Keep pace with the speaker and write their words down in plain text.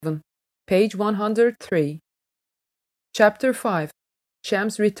page 103. Chapter 5.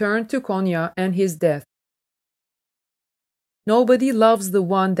 Shams' return to Konya and his death. Nobody loves the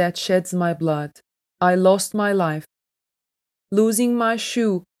one that sheds my blood. I lost my life. Losing my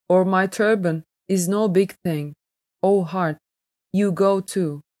shoe or my turban is no big thing. Oh heart, you go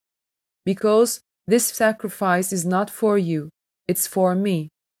too. Because this sacrifice is not for you, it's for me.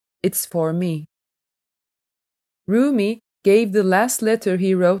 It's for me. Rumi gave the last letter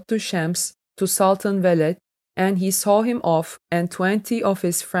he wrote to Shams to Sultan Veled, and he saw him off and 20 of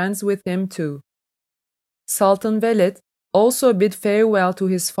his friends with him too. Sultan Veled also bid farewell to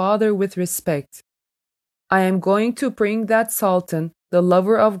his father with respect. I am going to bring that Sultan, the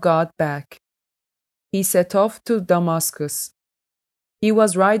lover of God, back. He set off to Damascus. He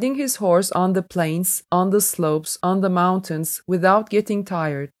was riding his horse on the plains, on the slopes, on the mountains, without getting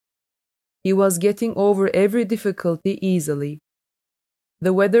tired. He was getting over every difficulty easily.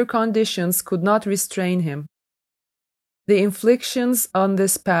 The weather conditions could not restrain him. The inflictions on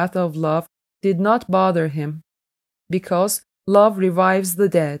this path of love did not bother him, because love revives the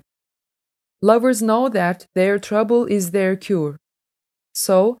dead. Lovers know that their trouble is their cure,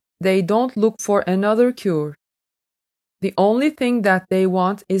 so they don't look for another cure. The only thing that they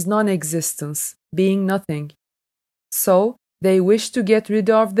want is non-existence, being nothing. So they wish to get rid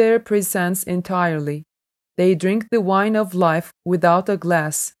of their presence entirely. They drink the wine of life without a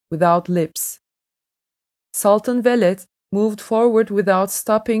glass, without lips. Sultan Veled moved forward without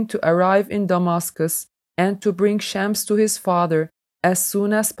stopping to arrive in Damascus and to bring Shams to his father as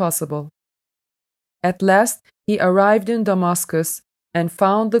soon as possible. At last he arrived in Damascus and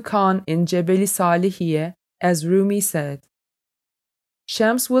found the Khan in Jebel-i Salihiyeh, as Rumi said.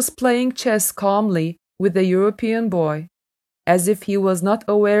 Shams was playing chess calmly with a European boy, as if he was not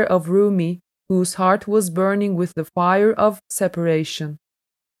aware of Rumi, whose heart was burning with the fire of separation.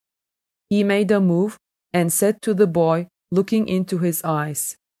 He made a move and said to the boy, looking into his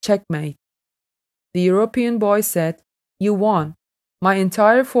eyes, "Checkmate." The European boy said, "You won. My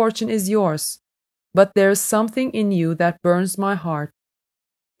entire fortune is yours. But there is something in you that burns my heart.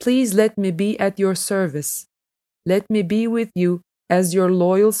 Please let me be at your service. Let me be with you as your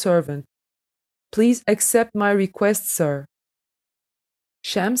loyal servant. Please accept my request, sir."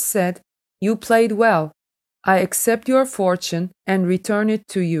 Shams said, "You played well. I accept your fortune and return it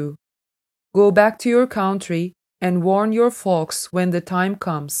to you. Go back to your country and warn your folks when the time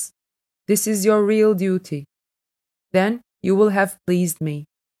comes. This is your real duty. Then you will have pleased me."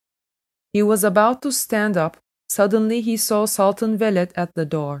 He was about to stand up. Suddenly he saw Sultan Veled at the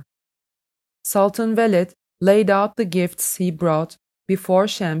door. Sultan Veled laid out the gifts he brought before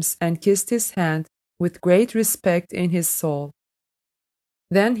Shams and kissed his hand with great respect in his soul.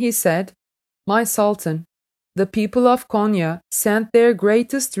 Then he said, "My Sultan, the people of Konya sent their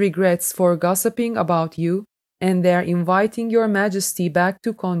greatest regrets for gossiping about you, and they are inviting your Majesty back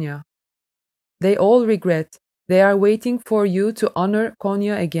to Konya. They all regret. They are waiting for you to honor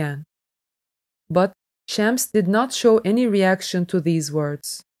Konya again." But Shams did not show any reaction to these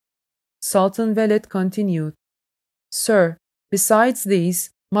words. Sultan Veled continued, "Sir, besides these,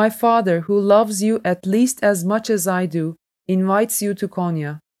 my father, who loves you at least as much as I do, invites you to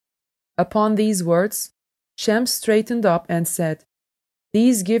Konya." Upon these words, Shams straightened up and said,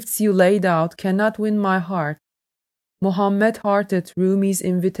 "These gifts you laid out cannot win my heart. Mohammed-hearted Rumi's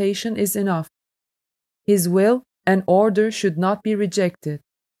invitation is enough. His will and order should not be rejected."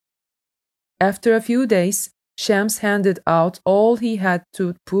 After a few days, Shams handed out all he had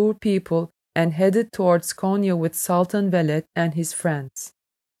to poor people and headed towards Konya with Sultan Veled and his friends.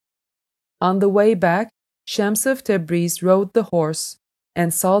 On the way back, Shams of Tabriz rode the horse,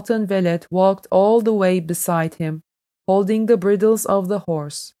 and Sultan Veled walked all the way beside him, holding the bridles of the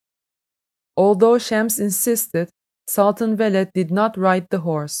horse. Although Shams insisted, Sultan Veled did not ride the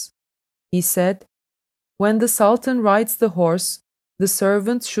horse. He said, "When the Sultan rides the horse, the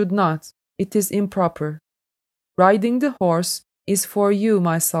servant should not. It is improper. Riding the horse is for you,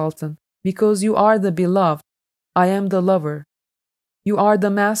 my Sultan, because you are the beloved. I am the lover. You are the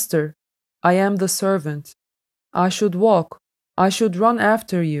master. I am the servant. I should walk. I should run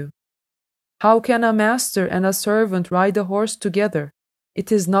after you. How can a master and a servant ride a horse together?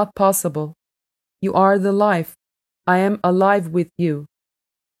 It is not possible. You are the life. I am alive with you."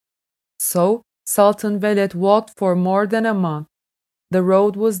 So Sultan Veled walked for more than a month. The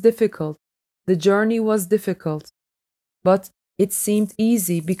road was difficult. The journey was difficult, but it seemed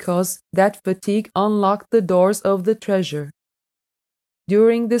easy because that fatigue unlocked the doors of the treasure.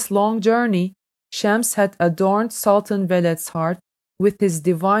 During this long journey, Shams had adorned Sultan Veled's heart with his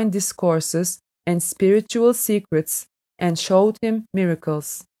divine discourses and spiritual secrets and showed him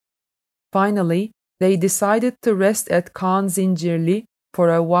miracles. Finally, they decided to rest at Khan Zincirli for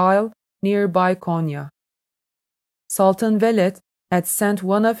a while nearby Konya. Sultan Veled had sent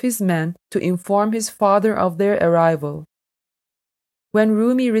one of his men to inform his father of their arrival. When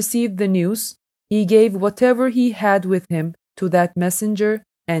Rumi received the news, he gave whatever he had with him to that messenger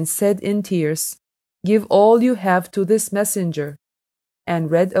and said in tears, "Give all you have to this messenger,"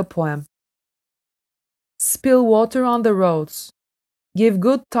 and read a poem. Spill water on the roads. Give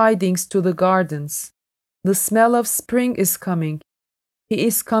good tidings to the gardens. The smell of spring is coming. He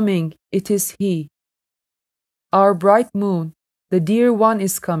is coming, it is he. Our bright moon, the dear one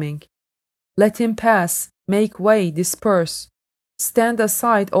is coming. Let him pass, make way, disperse. Stand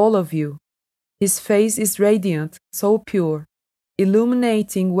aside, all of you. His face is radiant, so pure,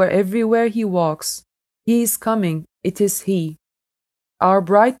 illuminating everywhere he walks. He is coming, it is he. Our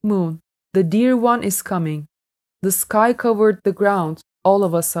bright moon, the dear one is coming. The sky covered the ground all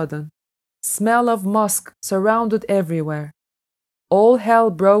of a sudden. Smell of musk surrounded everywhere. All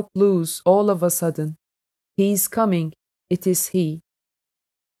hell broke loose all of a sudden. He is coming, it is he.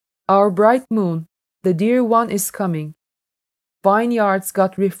 Our bright moon, the dear one is coming. Vineyards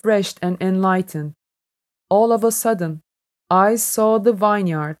got refreshed and enlightened. All of a sudden, eyes saw the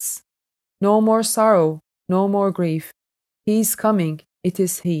vineyards. No more sorrow, no more grief. He is coming, it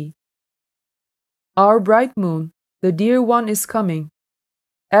is he. Our bright moon, the dear one is coming.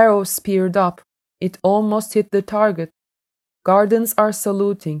 Arrow speared up, it almost hit the target. Gardens are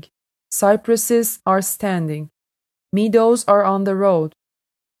saluting, cypresses are standing, meadows are on the road.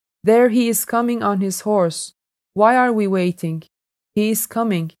 There he is coming on his horse. Why are we waiting? He is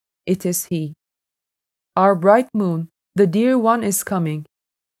coming, it is he. Our bright moon, the dear one is coming.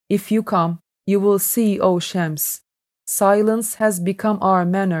 If you come, you will see, O Shams. Silence has become our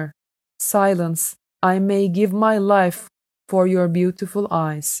manner. Silence, I may give my life for your beautiful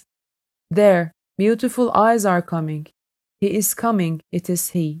eyes. There, beautiful eyes are coming. He is coming, it is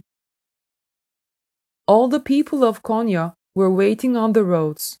he. All the people of Konya were waiting on the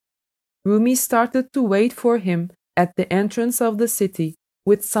roads. Rumi started to wait for him at the entrance of the city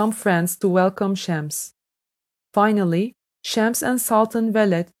with some friends to welcome Shams. Finally, Shams and Sultan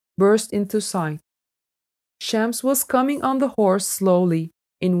Veled burst into sight. Shams was coming on the horse slowly,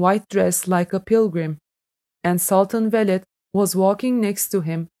 in white dress like a pilgrim, and Sultan Veled was walking next to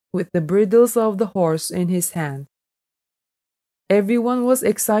him with the bridles of the horse in his hand. Everyone was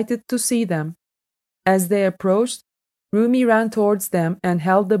excited to see them. As they approached, Rumi ran towards them and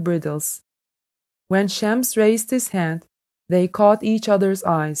held the bridles. When Shams raised his hand, they caught each other's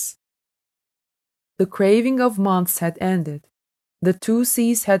eyes. The craving of months had ended. The two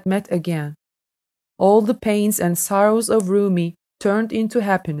seas had met again. All the pains and sorrows of Rumi turned into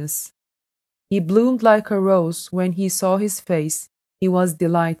happiness. He bloomed like a rose when he saw his face. He was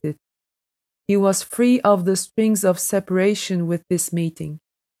delighted. He was free of the strings of separation with this meeting.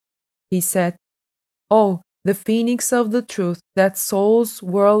 He said, "Oh, the phoenix of the truth that souls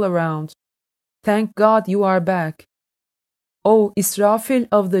whirl around. Thank God you are back. Oh, Israfil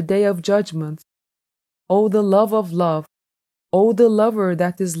of the day of judgment. Oh, the love of love. Oh, the lover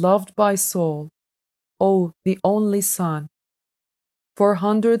that is loved by soul. Oh, the only Son. For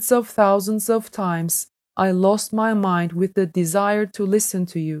hundreds of thousands of times I lost my mind with the desire to listen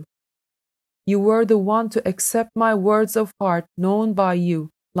to you. You were the one to accept my words of heart known by you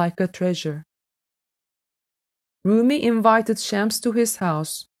like a treasure." Rumi invited Shams to his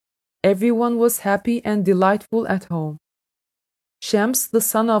house. Everyone was happy and delightful at home. Shams, the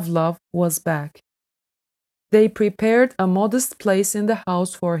son of love, was back. They prepared a modest place in the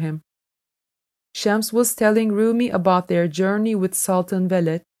house for him. Shams was telling Rumi about their journey with Sultan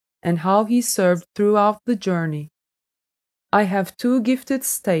Veled and how he served throughout the journey. "I have two gifted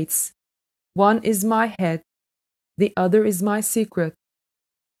states. One is my head, the other is my secret.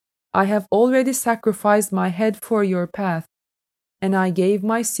 I have already sacrificed my head for your path, and I gave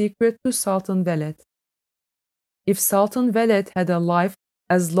my secret to Sultan Veled. If Sultan Veled had a life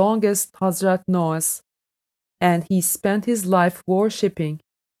as long as Hazrat Noah's, and he spent his life worshipping,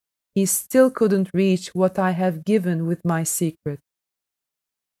 he still couldn't reach what I have given with my secret."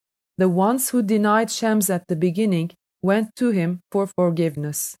 The ones who denied Shams at the beginning went to him for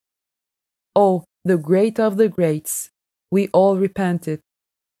forgiveness. "Oh, the great of the greats, we all repented.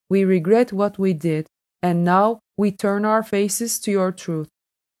 We regret what we did, and now we turn our faces to your truth."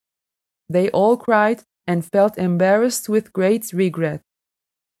 They all cried and felt embarrassed with great regret.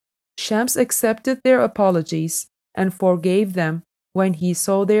 Shams accepted their apologies and forgave them when he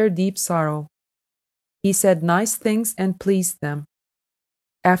saw their deep sorrow. He said nice things and pleased them.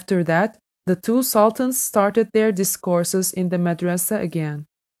 After that, the two sultans started their discourses in the madrasa again.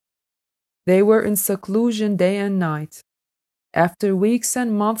 They were in seclusion day and night. After weeks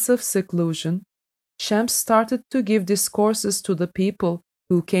and months of seclusion, Shams started to give discourses to the people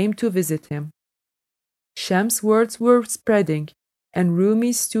who came to visit him. Shams' words were spreading, and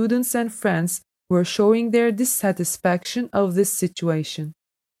Rumi's students and friends were showing their dissatisfaction of this situation.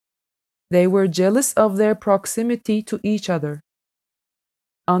 They were jealous of their proximity to each other.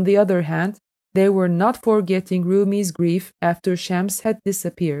 On the other hand, they were not forgetting Rumi's grief after Shams had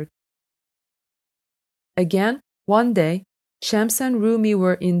disappeared. Again, one day, Shams and Rumi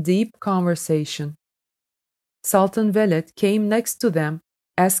were in deep conversation. Sultan Veled came next to them,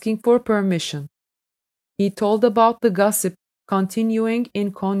 asking for permission. He told about the gossip continuing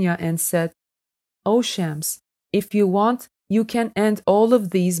in Konya and said, "O Shams, if you want, you can end all of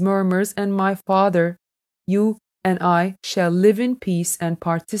these murmurs, and my father, you and I shall live in peace and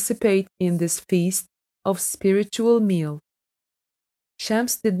participate in this feast of spiritual meal."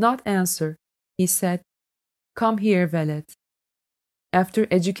 Shams did not answer. He said, "Come here, Veled." After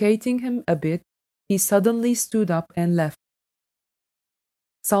educating him a bit, he suddenly stood up and left.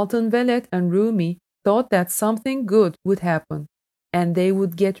 Sultan Veled and Rumi thought that something good would happen, and they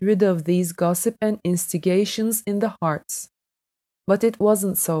would get rid of these gossip and instigations in the hearts. But it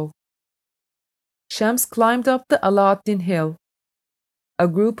wasn't so. Shams climbed up the Alauddin Hill. A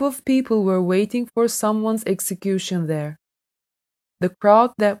group of people were waiting for someone's execution there. The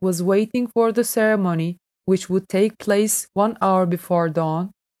crowd that was waiting for the ceremony, which would take place 1 hour before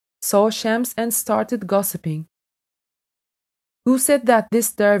dawn, saw Shams and started gossiping. "Who said that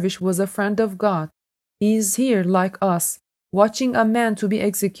this dervish was a friend of God? He is here, like us, watching a man to be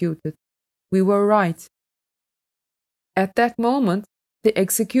executed. We were right." At that moment, the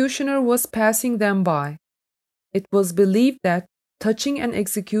executioner was passing them by. It was believed that touching an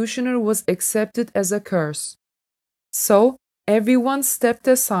executioner was accepted as a curse. So everyone stepped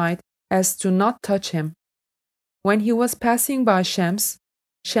aside as to not touch him. When he was passing by Shams,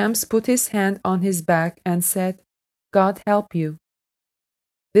 Shams put his hand on his back and said, "God help you."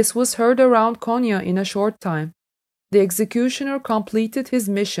 This was heard around Konya in a short time. The executioner completed his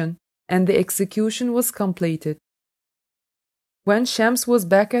mission, and the execution was completed. When Shams was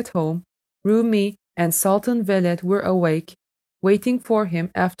back at home, Rumi and Sultan Veled were awake, waiting for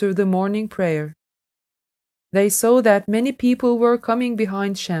him after the morning prayer. They saw that many people were coming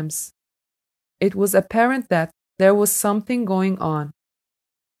behind Shams. It was apparent that there was something going on.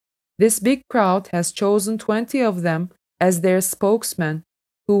 This big crowd has chosen 20 of them as their spokesmen,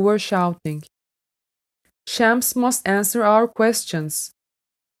 who were shouting, "Shams must answer our questions."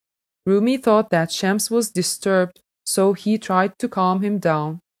 Rumi thought that Shams was disturbed, so he tried to calm him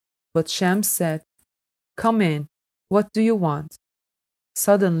down, but Shams said, "Come in, what do you want?"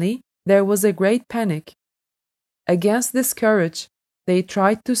 Suddenly, there was a great panic. Against this courage, they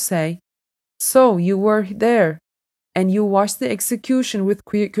tried to say, "So you were there, and you watched the execution with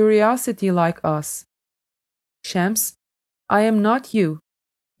curiosity like us." "Shams, I am not you.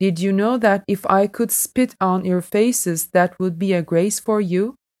 Did you know that if I could spit on your faces, that would be a grace for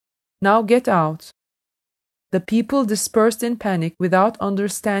you? Now get out." The people dispersed in panic without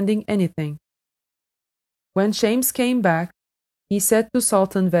understanding anything. When Shams came back, he said to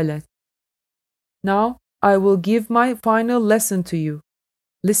Sultan Veled, "Now I will give my final lesson to you.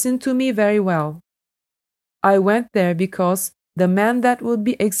 Listen to me very well. I went there because the man that would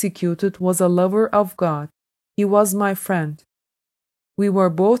be executed was a lover of God. He was my friend. We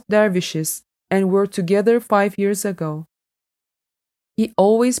were both dervishes and were together 5 years ago. He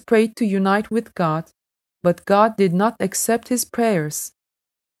always prayed to unite with God, but God did not accept his prayers.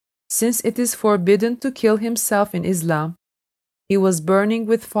 Since it is forbidden to kill himself in Islam, he was burning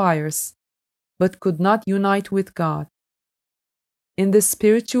with fires, but could not unite with God. In the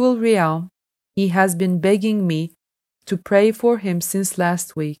spiritual realm, he has been begging me to pray for him since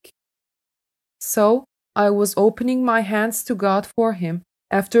last week. So I was opening my hands to God for him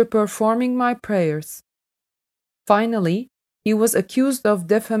after performing my prayers. Finally, he was accused of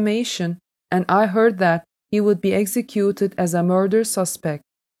defamation, and I heard that he would be executed as a murder suspect.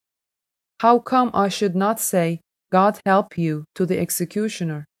 How come I should not say, 'God help you,' to the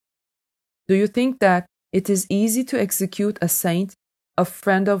executioner? Do you think that it is easy to execute a saint, a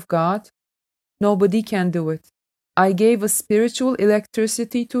friend of God? Nobody can do it. I gave a spiritual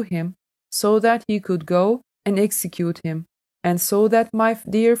electricity to him so that he could go and execute him, and so that my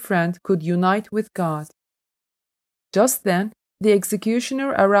dear friend could unite with God." Just then, the executioner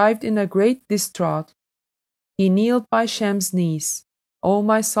arrived in a great distraught. He kneeled by Shams' knees. "O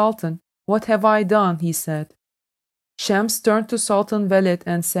my Sultan, what have I done?" he said. Shams turned to Sultan Veled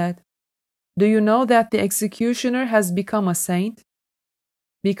and said, "Do you know that the executioner has become a saint?"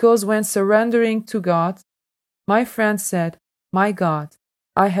 because when surrendering to God, my friend said, "My God,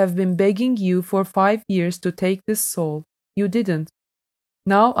 I have been begging you for 5 years to take this soul. You didn't.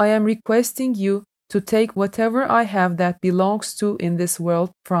 Now I am requesting you to take whatever I have that belongs to in this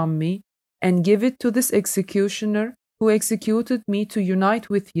world from me and give it to this executioner who executed me to unite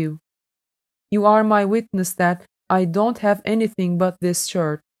with you. You are my witness that I don't have anything but this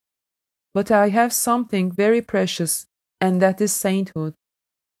shirt. But I have something very precious, and that is sainthood.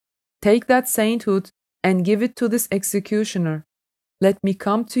 Take that sainthood and give it to this executioner. Let me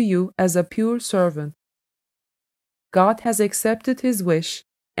come to you as a pure servant." God has accepted his wish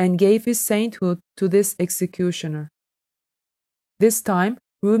and gave his sainthood to this executioner. This time,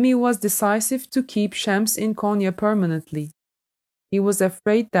 Rumi was decisive to keep Shams in Konya permanently. He was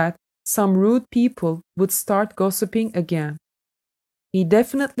afraid that some rude people would start gossiping again. He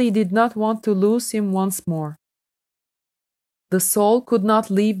definitely did not want to lose him once more. The soul could not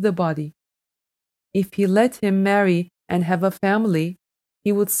leave the body. If he let him marry and have a family,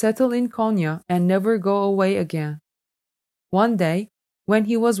 he would settle in Konya and never go away again. One day, when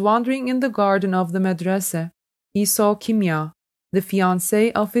he was wandering in the garden of the madrasa, he saw Kimya, the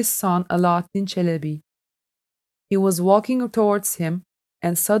fiancée of his son Alaaddin Çelebi. He was walking towards him,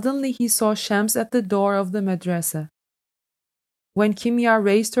 and suddenly he saw Shams at the door of the madrasa. When Kimya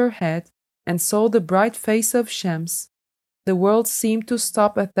raised her head and saw the bright face of Shams, the world seemed to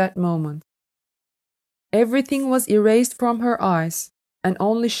stop at that moment. Everything was erased from her eyes, and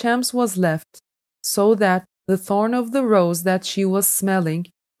only Shams was left, so that the thorn of the rose that she was smelling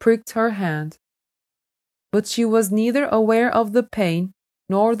pricked her hand. But she was neither aware of the pain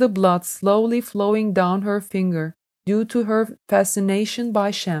nor the blood slowly flowing down her finger due to her fascination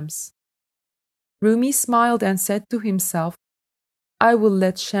by Shams. Rumi smiled and said to himself, "I will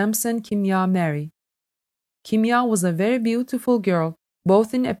let Shams and Kimya marry." Kimya was a very beautiful girl,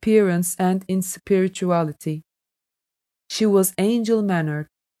 both in appearance and in spirituality. She was angel-mannered,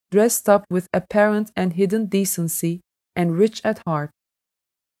 dressed up with apparent and hidden decency, and rich at heart.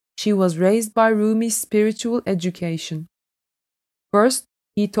 She was raised by Rumi's spiritual education. First,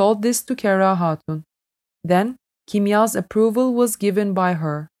 he told this to Kara Hatun. Then, Kimya's approval was given by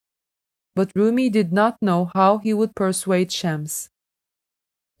her. But Rumi did not know how he would persuade Shams.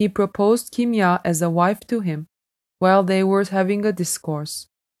 He proposed Kimya as a wife to him, while they were having a discourse.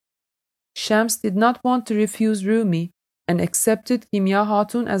 Shams did not want to refuse Rumi and accepted Kimya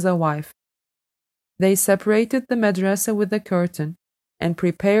Hatun as a wife. They separated the madrasa with a curtain and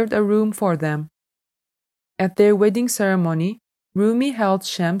prepared a room for them. At their wedding ceremony, Rumi held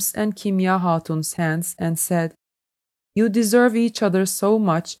Shams and Kimya Hatun's hands and said, "You deserve each other so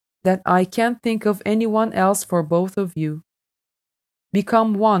much that I can't think of anyone else for both of you.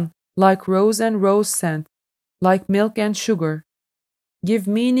 Become one, like rose and rose scent, like milk and sugar. Give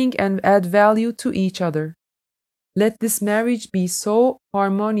meaning and add value to each other. Let this marriage be so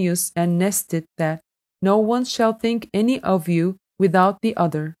harmonious and nested that no one shall think any of you without the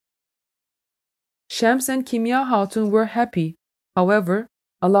other." Shams and Kimya Hatun were happy. However,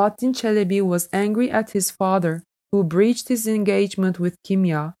 Alaaddin Çelebi was angry at his father, who breached his engagement with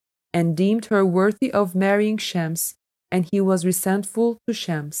Kimya and deemed her worthy of marrying Shams, and he was resentful to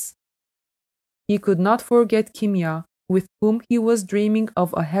Shams. He could not forget Kimya, with whom he was dreaming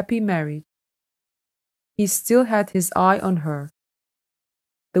of a happy marriage. He still had his eye on her.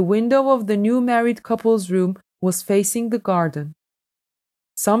 The window of the new married couple's room was facing the garden.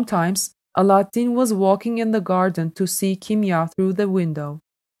 Sometimes Alaaddin was walking in the garden to see Kimya through the window.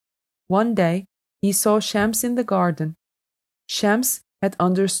 One day, he saw Shams in the garden. Shams had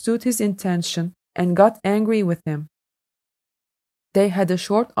understood his intention and got angry with him. They had a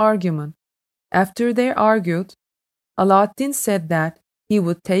short argument. After they argued, Alaaddin said that he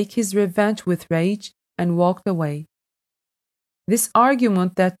would take his revenge with rage and walked away. This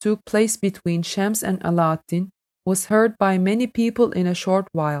argument that took place between Shams and Alaaddin was heard by many people in a short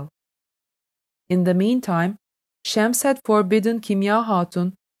while. In the meantime, Shams had forbidden Kimya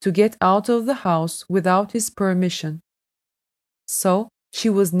Hatun to get out of the house without his permission. So, she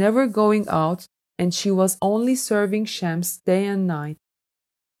was never going out, and she was only serving Shams day and night.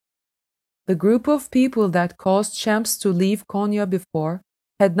 The group of people that caused Shams to leave Konya before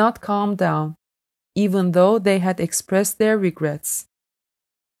had not calmed down, even though they had expressed their regrets.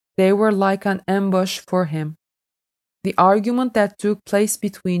 They were like an ambush for him. The argument that took place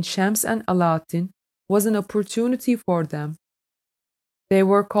between Shams and Alaaddin was an opportunity for them. They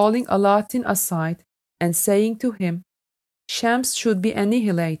were calling Alaaddin aside and saying to him, "Shams should be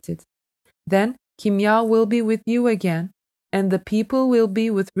annihilated. Then Kimya will be with you again, and the people will be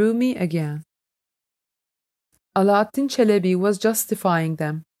with Rumi again." Alaaddin Çelebi was justifying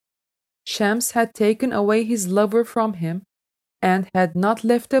them. Shams had taken away his lover from him and had not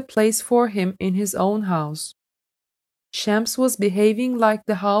left a place for him in his own house. Shams was behaving like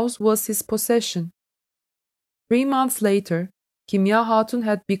the house was his possession. 3 months later, Kimya Hatun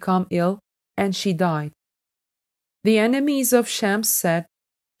had become ill and she died. The enemies of Shams said,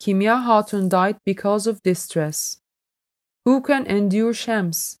 Kimya Hatun died because of distress. Who can endure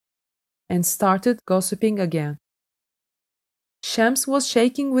Shams? And started gossiping again. Shams was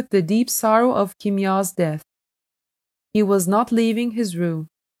shaking with the deep sorrow of Kimya's death. He was not leaving his room.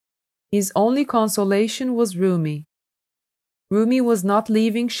 His only consolation was Rumi. Rumi was not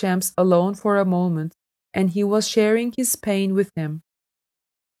leaving Shams alone for a moment, and he was sharing his pain with him.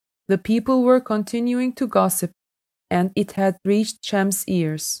 The people were continuing to gossip, and it had reached Shams'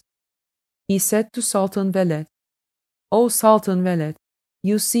 ears. He said to Sultan Veled, "O Sultan Veled,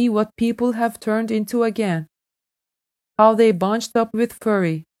 you see what people have turned into again. How they bunched up with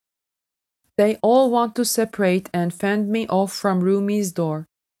fury. They all want to separate and fend me off from Rumi's door,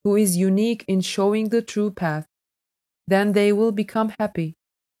 who is unique in showing the true path. Then they will become happy.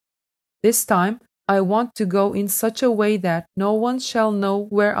 This time, I want to go in such a way that no one shall know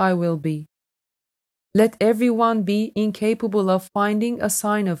where I will be. Let everyone be incapable of finding a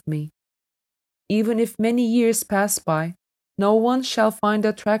sign of me. Even if many years pass by, no one shall find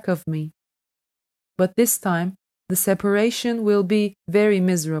a track of me. But this time, the separation will be very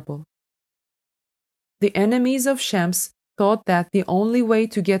miserable." The enemies of Shams thought that the only way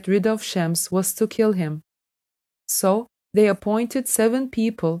to get rid of Shams was to kill him. So they appointed 7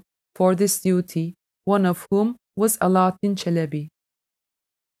 people for this duty, one of whom was Alaaddin Çelebi.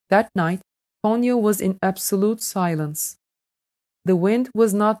 That night, Konya was in absolute silence. The wind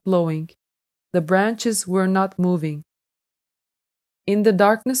was not blowing. The branches were not moving. In the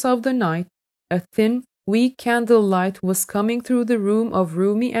darkness of the night, a thin, weak candlelight was coming through the room of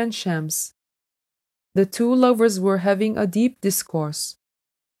Rumi and Shams. The 2 lovers were having a deep discourse.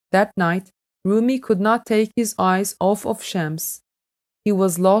 That night, Rumi could not take his eyes off of Shams. He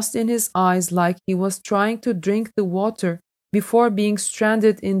was lost in his eyes like he was trying to drink the water before being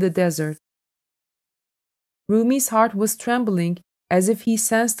stranded in the desert. Rumi's heart was trembling as if he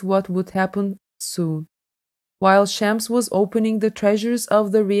sensed what would happen soon, while Shams was opening the treasures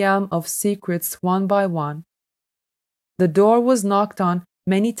of the realm of secrets one by one. The door was knocked on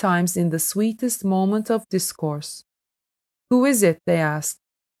many times in the sweetest moment of discourse. "Who is it?" they asked.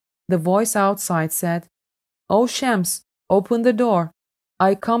 The voice outside said, "O Shams, open the door.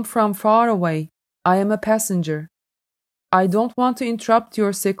 I come from far away. I am a passenger. I don't want to interrupt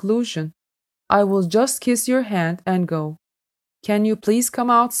your seclusion. I will just kiss your hand and go. Can you please come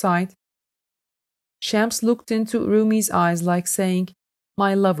outside?" Shams looked into Rumi's eyes like saying,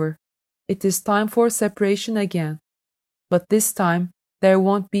 "My lover, it is time for separation again, but this time there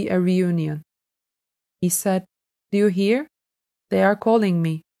won't be a reunion." He said, "Do you hear? They are calling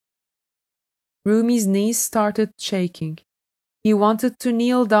me." Rumi's knees started shaking. He wanted to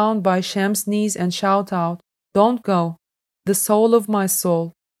kneel down by Shams' knees and shout out, "Don't go, the soul of my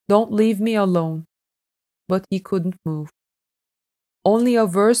soul, don't leave me alone." But he couldn't move. Only a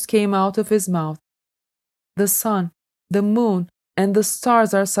verse came out of his mouth. "The sun, the moon, and the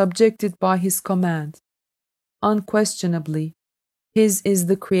stars are subjected by his command. Unquestionably, his is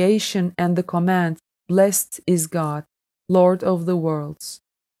the creation and the command. Blessed is God, Lord of the worlds."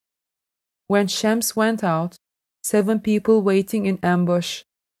 When Shams went out, 7 people waiting in ambush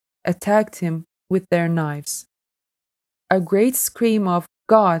attacked him with their knives. A great scream of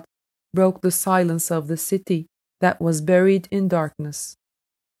 "God!" broke the silence of the city that was buried in darkness.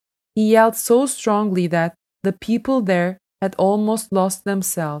 He yelled so strongly that the people there had almost lost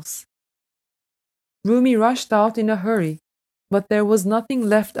themselves. Rumi rushed out in a hurry, but there was nothing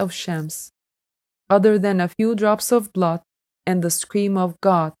left of Shams, other than a few drops of blood and the scream of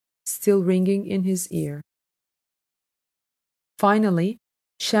 "God" still ringing in his ear. Finally,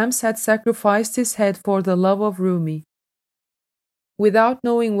 Shams had sacrificed his head for the love of Rumi. Without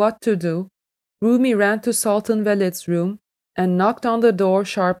knowing what to do, Rumi ran to Sultan Veled's room and knocked on the door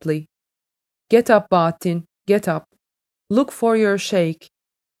sharply. "Get up, Bahattin, get up. Look for your sheikh.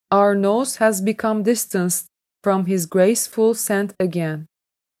 Our nose has become distanced from his graceful scent again."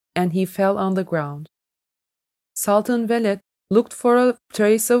 And he fell on the ground. Sultan Veled looked for a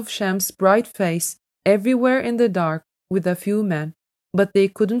trace of Shams' bright face everywhere in the dark with a few men, but they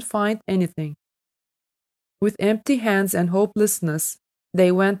couldn't find anything. With empty hands and hopelessness,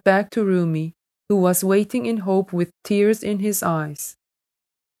 they went back to Rumi, who was waiting in hope with tears in his eyes.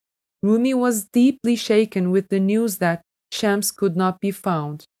 Rumi was deeply shaken with the news that Shams could not be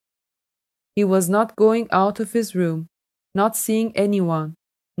found. He was not going out of his room, not seeing anyone,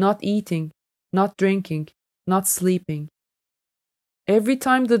 not eating, not drinking, not sleeping. Every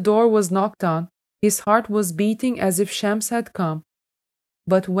time the door was knocked on, his heart was beating as if Shams had come.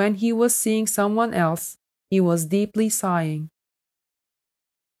 But when he was seeing someone else, he was deeply sighing.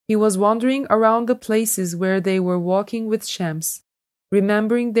 He was wandering around the places where they were walking with Shams,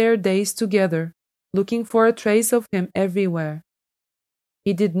 remembering their days together, looking for a trace of him everywhere.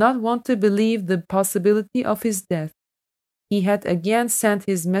 He did not want to believe the possibility of his death. He had again sent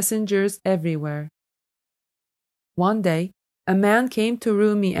his messengers everywhere. One day, a man came to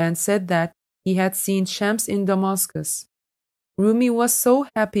Rumi and said that he had seen Shams in Damascus. Rumi was so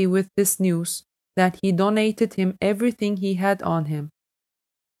happy with this news that he donated him everything he had on him.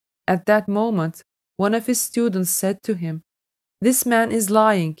 At that moment, one of his students said to him, "This man is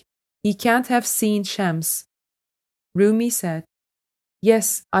lying. He can't have seen Shams." Rumi said,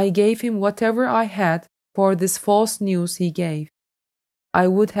 "Yes, I gave him whatever I had for this false news he gave. I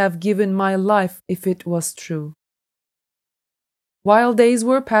would have given my life if it was true." While days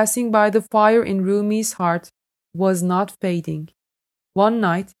were passing by, the fire in Rumi's heart was not fading. One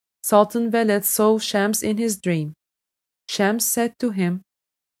night, Sultan Veled saw Shams in his dream. Shams said to him,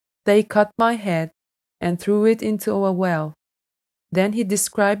 "They cut my head and threw it into a well." Then he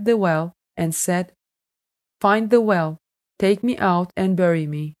described the well and said, "Find the well, take me out and bury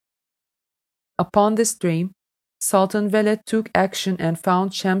me." Upon this dream, Sultan Veled took action and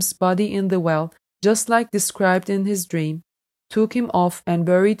found Shams' body in the well, just like described in his dream, took him off and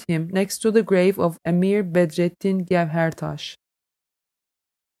buried him next to the grave of Emir Bedrettin Gevhertash.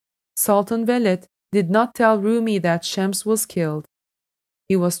 Sultan Veled did not tell Rumi that Shams was killed.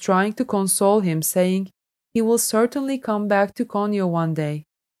 He was trying to console him, saying, "He will certainly come back to Konya one day."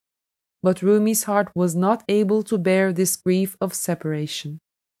 But Rumi's heart was not able to bear this grief of separation.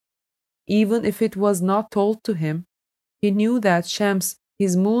 Even if it was not told to him, he knew that Shams,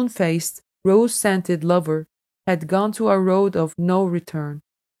 his moon-faced, rose-scented lover, had gone to a road of no return.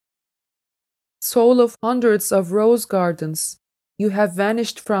 Soul of hundreds of rose gardens, you have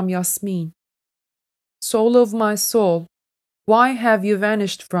vanished from Yasmin. Soul of my soul, why have you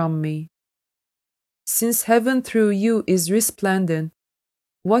vanished from me? Since heaven through you is resplendent,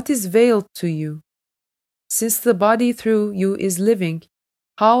 what is veiled to you? Since the body through you is living,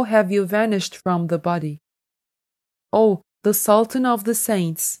 how have you vanished from the body? O, the Sultan of the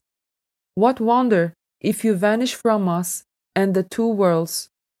saints, what wonder if you vanish from us and the two worlds,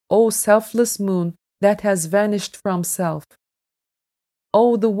 O selfless moon that has vanished from self.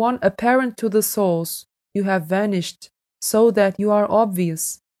 O the one apparent to the souls, you have vanished, so that you are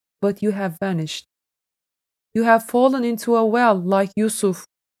obvious, but you have vanished. You have fallen into a well like Yusuf,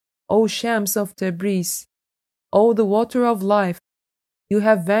 O Shams of Tabriz, O the water of life, you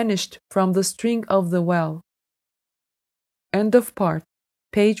have vanished from the string of the well. End of part,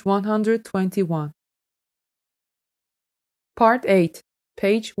 page 121. Part 8,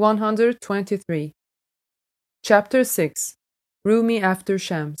 page 123. Chapter 6, Rumi after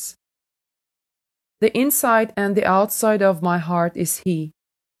Shams. The inside and the outside of my heart is he.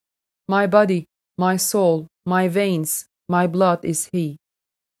 My body, my soul, my veins, my blood is he.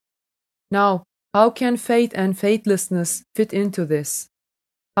 Now, how can fate and fatelessness fit into this?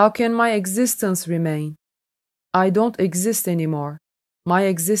 How can my existence remain? I don't exist anymore. My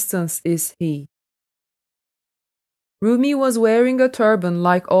existence is he. Rumi was wearing a turban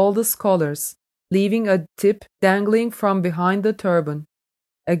like all the scholars, leaving a tip dangling from behind the turban.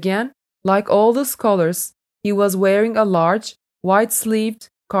 Again, like all the scholars, he was wearing a large, white-sleeved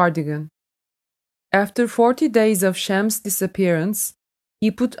cardigan. After 40 days of Shams' disappearance,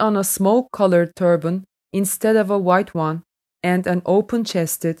 he put on a smoke-colored turban instead of a white one and an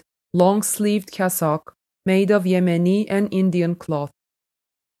open-chested, long-sleeved cassock made of Yemeni and Indian cloth.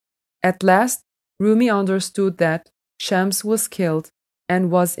 At last, Rumi understood that Shams was killed and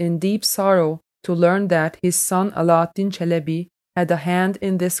was in deep sorrow to learn that his son Alauddin Çelebi had a hand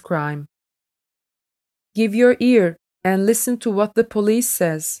in this crime. Give your ear and listen to what the police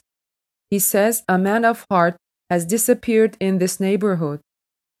says. He says a man of heart has disappeared in this neighborhood.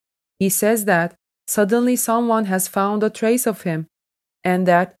 He says that suddenly someone has found a trace of him, and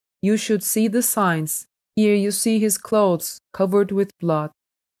that you should see the signs. Here you see his clothes covered with blood.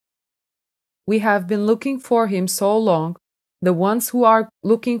 We have been looking for him so long, the ones who are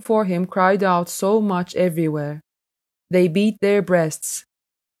looking for him cried out so much everywhere. They beat their breasts.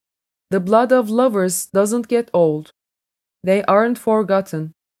 The blood of lovers doesn't get old. They aren't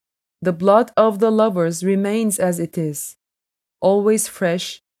forgotten. The blood of the lovers remains as it is, always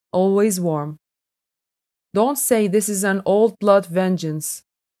fresh, always warm. Don't say this is an old blood vengeance.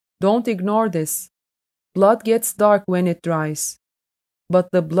 Don't ignore this. Blood gets dark when it dries, but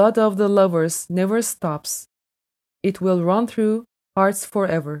the blood of the lovers never stops. It will run through hearts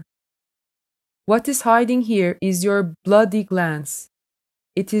forever. What is hiding here is your bloody glance.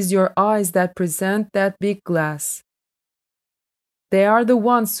 It is your eyes that present that big glass. They are the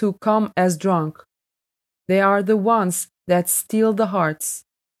ones who come as drunk. They are the ones that steal the hearts.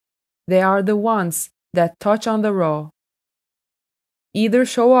 They are the ones that touch on the raw. Either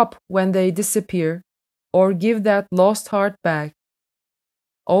show up when they disappear, or give that lost heart back.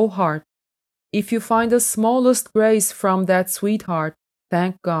 O heart, if you find the smallest grace from that sweetheart,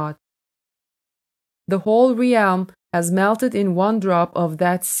 thank God. The whole realm has melted in one drop of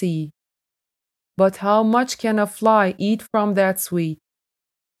that sea. But how much can a fly eat from that sweet?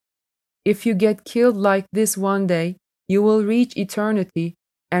 If you get killed like this one day, you will reach eternity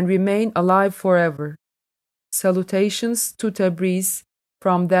and remain alive forever. Salutations to Tabriz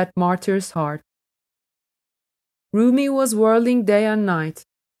from that martyr's heart. Rumi was whirling day and night.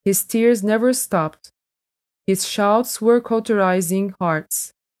 His tears never stopped. His shouts were cauterizing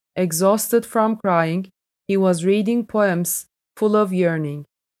hearts. Exhausted from crying, he was reading poems full of yearning.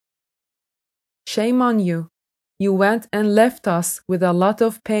 Shame on you. You went and left us with a lot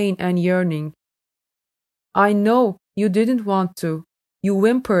of pain and yearning. I know you didn't want to. You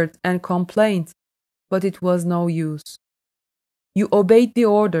whimpered and complained, but it was no use. You obeyed the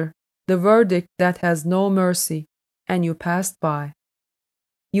order, the verdict that has no mercy, and you passed by.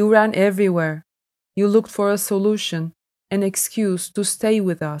 You ran everywhere. You looked for a solution, an excuse to stay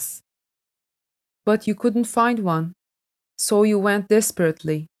with us. But you couldn't find one, so you went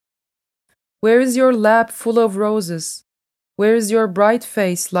desperately. Where is your lap full of roses? Where is your bright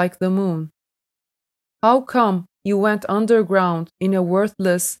face like the moon? How come you went underground in a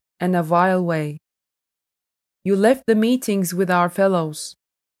worthless and a vile way? You left the meetings with our fellows.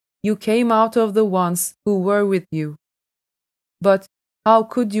 You came out of the ones who were with you. But how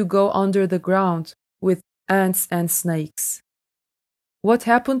could you go under the ground with ants and snakes? What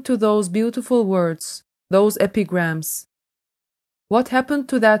happened to those beautiful words, those epigrams? What happened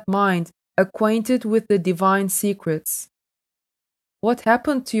to that mind acquainted with the divine secrets? What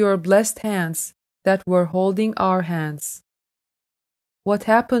happened to your blessed hands that were holding our hands? What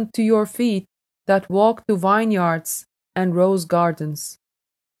happened to your feet that walked to vineyards and rose gardens?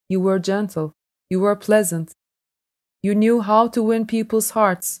 You were gentle, you were pleasant. You knew how to win people's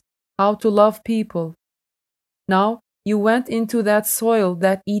hearts, how to love people. Now you went into that soil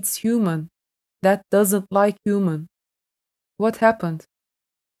that eats human, that doesn't like human. What happened?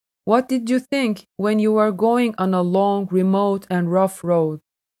 What did you think when you were going on a long, remote, and rough road?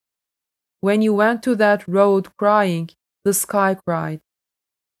 When you went to that road crying, the sky cried.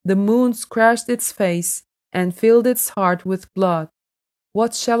 The moon scratched its face and filled its heart with blood.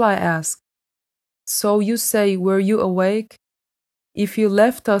 What shall I ask? So you say, were you awake? If you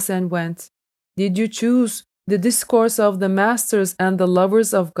left us and went, did you choose the discourse of the masters and the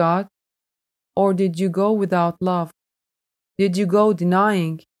lovers of God? Or did you go without love? Did you go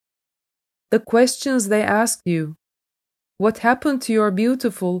denying? The questions they asked you. What happened to your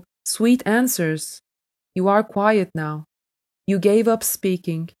beautiful, sweet answers? You are quiet now. You gave up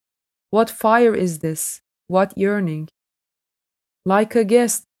speaking. What fire is this? What yearning? Like a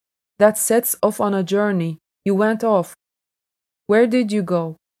guest that sets off on a journey, you went off. Where did you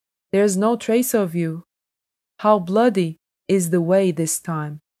go? There's no trace of you. How bloody is the way this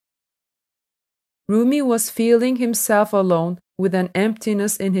time. Rumi was feeling himself alone with an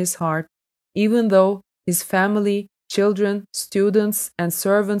emptiness in his heart, even though his family, children, students, and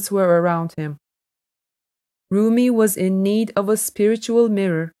servants were around him. Rumi was in need of a spiritual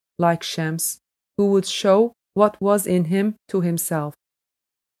mirror like Shams, who would show what was in him to himself.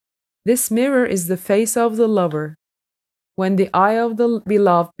 This mirror is the face of the lover. When the eye of the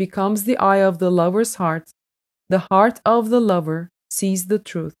beloved becomes the eye of the lover's heart, the heart of the lover sees the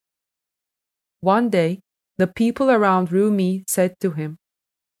truth. One day, the people around Rumi said to him,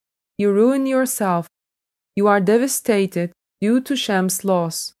 "You ruin yourself. You are devastated due to Shams'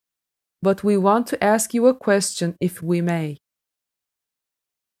 loss. But we want to ask you a question if we may.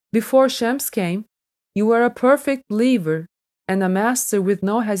 Before Shams came, you were a perfect believer and a master with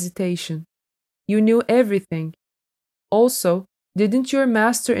no hesitation. You knew everything. Also, didn't your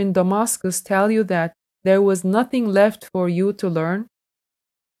master in Damascus tell you that there was nothing left for you to learn?"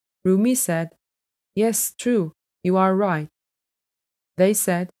 Rumi said, "Yes, true, you are right." They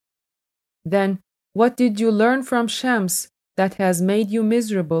said, "Then what did you learn from Shams that has made you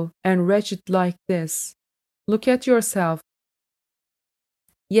miserable and wretched like this? Look at yourself."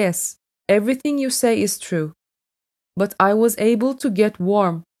 "Yes, everything you say is true, but I was able to get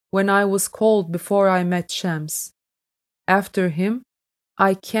warm when I was cold before I met Shams. After him,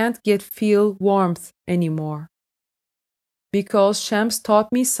 I can't feel warmth anymore. Because Shams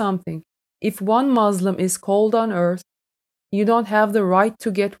taught me something. If one Muslim is cold on earth, you don't have the right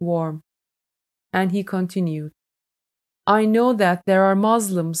to get warm. And he continued, I know that there are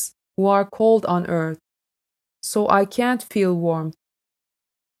Muslims who are cold on earth, so I can't feel warmth.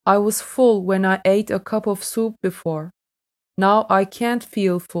 I was full when I ate a cup of soup before. Now I can't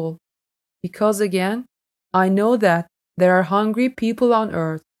feel full, because again, I know that there are hungry people on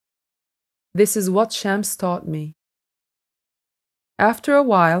earth. This is what Shams taught me. After a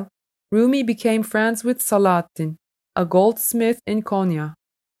while, Rumi became friends with Salatin, a goldsmith in Konya.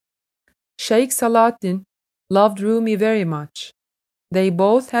 Sheikh Salatin loved Rumi very much. They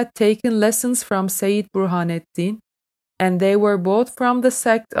both had taken lessons from Sayyid Burhaneddin, and they were both from the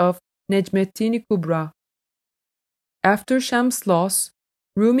sect of Necmettin Kubra. After Shams' loss,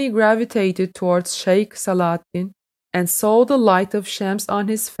 Rumi gravitated towards Sheikh Salatin and saw the light of Shams on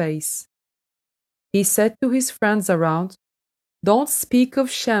his face. He said to his friends around, Don't speak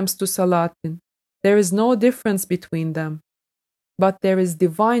of Shams to Salatin. There is no difference between them, but there is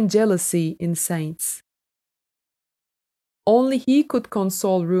divine jealousy in saints. Only he could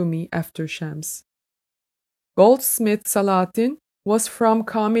console Rumi after Shams. Goldsmith Salatin was from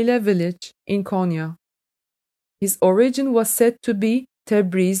Kamile village in Konya. His origin was said to be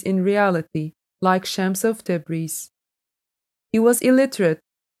Tabriz in reality, like Shams of Tabriz. He was illiterate.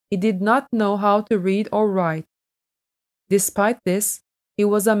 He did not know how to read or write. Despite this, he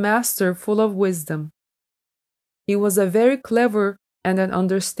was a master full of wisdom. He was a very clever and an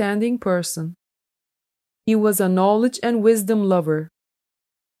understanding person. He was a knowledge and wisdom lover.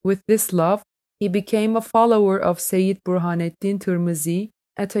 With this love, he became a follower of Sayyid Burhaneddin Tirmizi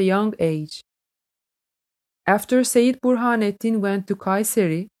at a young age. After Sayyid Burhaneddin went to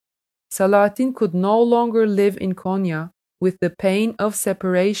Kayseri, Salatin could no longer live in Konya with the pain of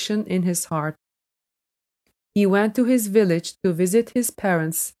separation in his heart. He went to his village to visit his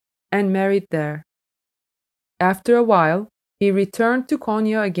parents and married there. After a while, he returned to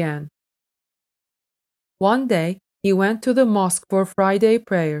Konya again. One day, he went to the mosque for Friday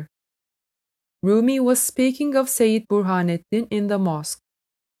prayer. Rumi was speaking of Sayyid Burhaneddin in the mosque.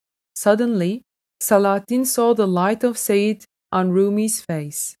 Suddenly, Salatin saw the light of Sayyid on Rumi's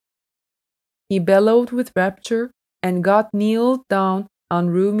face. He bellowed with rapture and got kneeled down on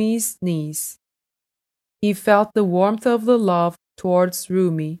Rumi's knees. He felt the warmth of the love towards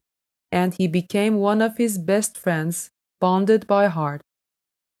Rumi, and he became one of his best friends, bonded by heart.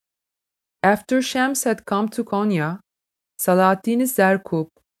 After Shams had come to Konya, Salatin Zerkub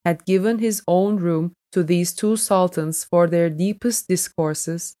had given his own room to these two sultans for their deepest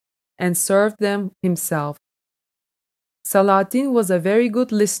discourses and served them himself. Salatin was a very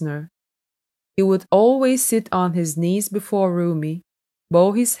good listener. He would always sit on his knees before Rumi,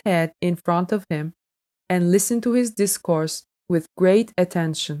 bow his head in front of him, and listen to his discourse with great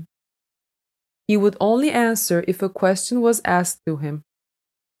attention. He would only answer if a question was asked to him.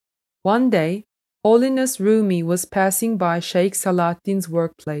 One day, Holiness Rumi was passing by Sheikh Salatin's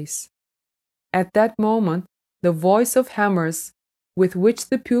workplace. At that moment, the voice of hammers, with which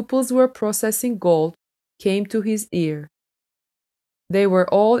the pupils were processing gold, came to his ear. They were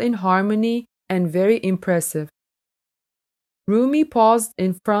all in harmony and very impressive. Rumi paused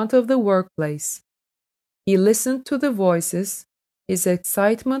in front of the workplace. He listened to the voices, his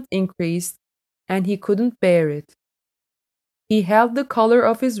excitement increased, and he couldn't bear it. He held the collar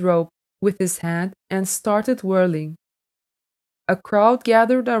of his robe with his hand and started whirling. A crowd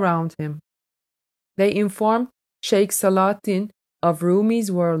gathered around him. They informed Sheikh Salatin of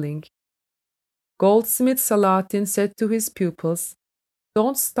Rumi's whirling. Goldsmith Salatin said to his pupils,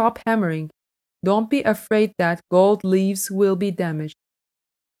 Don't stop hammering. Don't be afraid that gold leaves will be damaged.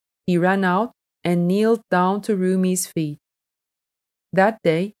 He ran out and kneeled down to Rumi's feet. That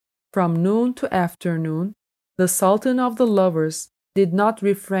day, from noon to afternoon, the Sultan of the lovers did not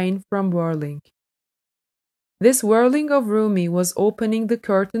refrain from whirling. This whirling of Rumi was opening the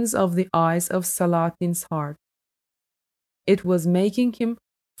curtains of the eyes of Salatin's heart. It was making him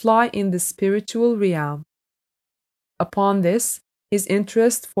fly in the spiritual realm. Upon this, his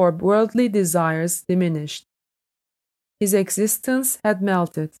interest for worldly desires diminished. His existence had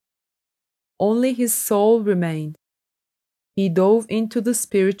melted. Only his soul remained. He dove into the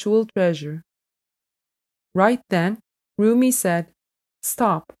spiritual treasure. Right then, Rumi said,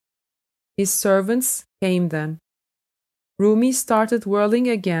 Stop. His servants came then. Rumi started whirling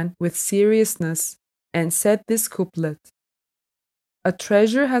again with seriousness and said this couplet. A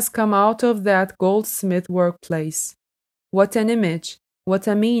treasure has come out of that goldsmith workplace. What an image! What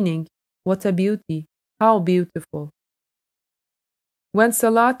a meaning! What a beauty! How beautiful! When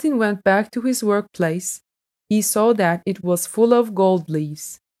Salatin went back to his workplace, he saw that it was full of gold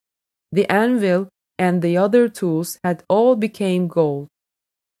leaves. The anvil and the other tools had all become gold.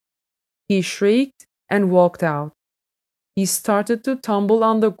 He shrieked and walked out. He started to tumble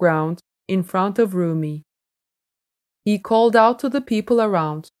on the ground in front of Rumi. He called out to the people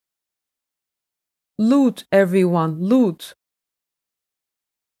around, "Loot, everyone, loot!"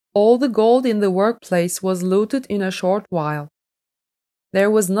 All the gold in the workplace was looted in a short while. There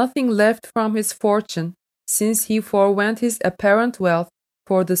was nothing left from his fortune, since he forwent his apparent wealth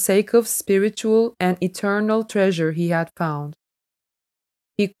for the sake of spiritual and eternal treasure he had found.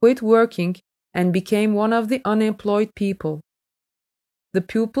 He quit working and became one of the unemployed people. The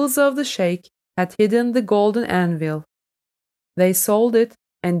pupils of the sheikh had hidden the golden anvil. They sold it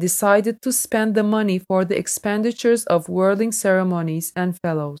and decided to spend the money for the expenditures of whirling ceremonies and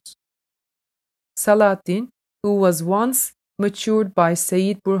fellows. Salatin, who was once matured by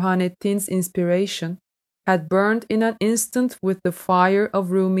Sayyid Burhanettin's inspiration, had burned in an instant with the fire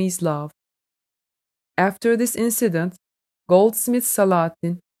of Rumi's love. After this incident, goldsmith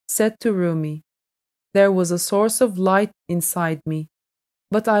Salatin said to Rumi, "There was a source of light inside me,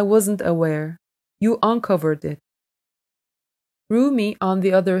 but I wasn't aware. You uncovered it." Rumi, on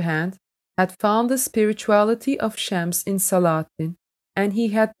the other hand, had found the spirituality of Shams in Salatin, and he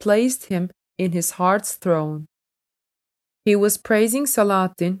had placed him in his heart's throne. He was praising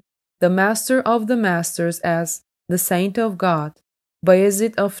Salatin, the master of the masters, as the saint of God,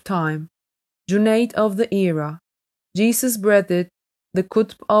 Bayezid of time, Junaid of the era, Jesus breathed, the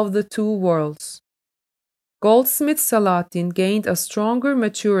Qutb of the two worlds. Goldsmith Salatin gained a stronger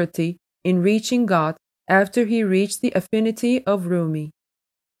maturity in reaching God after he reached the affinity of Rumi.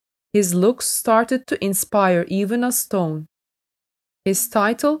 His looks started to inspire even a stone. His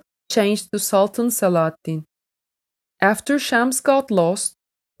title changed to Sultan Salatin. After Shams got lost,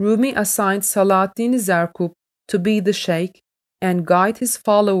 Rumi assigned Salatin Zerkub to be the sheikh and guide his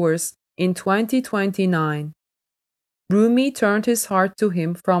followers in 2029. Rumi turned his heart to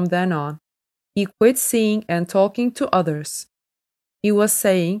him from then on. He quit seeing and talking to others. He was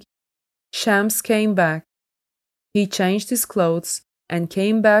saying, "Shams came back." He changed his clothes and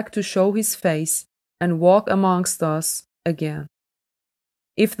came back to show his face and walk amongst us again.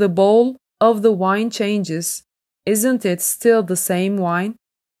 If the bowl of the wine changes, isn't it still the same wine?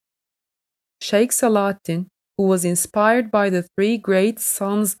 Sheikh Salatin, who was inspired by the three great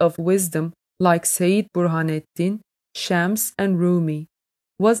sons of wisdom like Sayyid Burhanettin, Shams, and Rumi,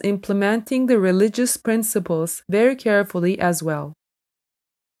 was implementing the religious principles very carefully as well.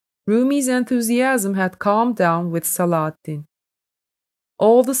 Rumi's enthusiasm had calmed down with Salatin.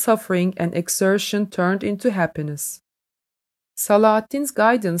 All the suffering and exertion turned into happiness. Salatin's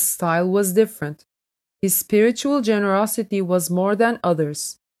guidance style was different. His spiritual generosity was more than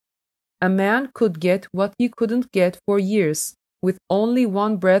others. A man could get what he couldn't get for years with only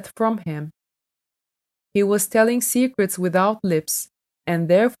one breath from him. He was telling secrets without lips, and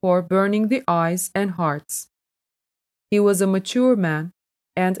therefore burning the eyes and hearts. He was a mature man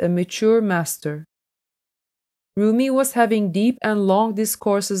and a mature master. Rumi was having deep and long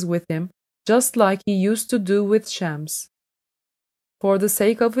discourses with him, just like he used to do with Shams. For the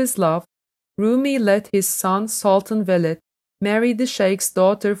sake of his love, Rumi let his son Sultan Veled marry the sheikh's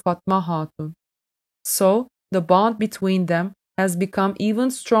daughter Fatma Hatun. So, the bond between them has become even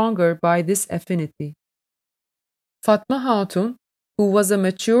stronger by this affinity. Fatma Hatun, who was a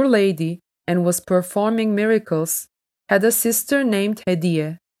mature lady and was performing miracles, had a sister named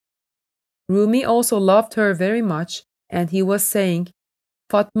Hediye. Rumi also loved her very much, and he was saying,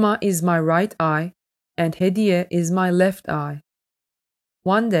 "Fatma is my right eye, and Hediye is my left eye."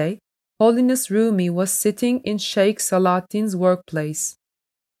 One day, Holiness Rumi was sitting in Sheikh Salatin's workplace.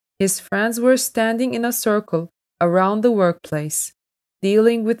 His friends were standing in a circle around the workplace,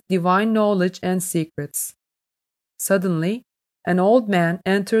 dealing with divine knowledge and secrets. Suddenly, an old man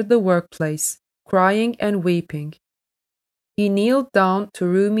entered the workplace, crying and weeping. He kneeled down to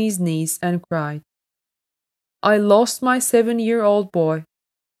Rumi's knees and cried, "I lost my 7-year-old boy.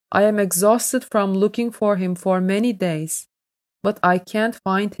 I am exhausted from looking for him for many days, but I can't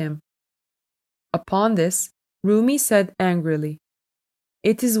find him." Upon this, Rumi said angrily,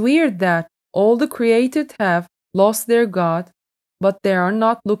 "It is weird that all the created have lost their God, but they are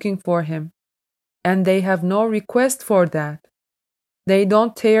not looking for him, and they have no request for that. They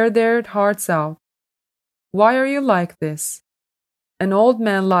don't tear their hearts out. Why are you like this? An old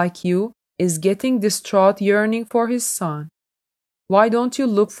man like you is getting distraught yearning for his son. Why don't you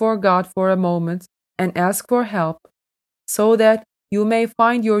look for God for a moment and ask for help, so that you may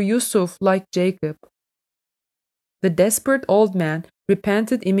find your Yusuf like Jacob." The desperate old man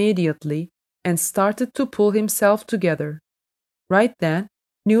repented immediately and started to pull himself together. Right then,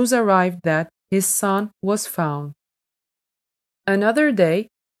 news arrived that his son was found. Another day,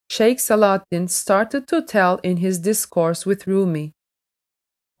 Sheikh Salahuddin started to tell in his discourse with Rumi.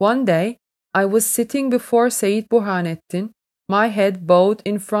 "One day, I was sitting before Sayyid Burhaneddin, my head bowed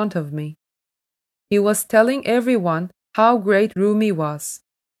in front of me. He was telling everyone how great Rumi was.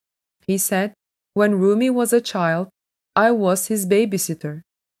 He said, when Rumi was a child, I was his babysitter.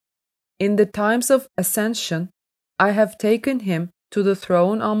 In the times of ascension, I have taken him to the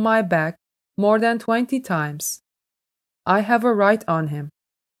throne on my back more than 20 times. I have a right on him,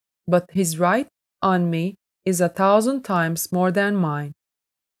 but his right on me is 1,000 times more than mine."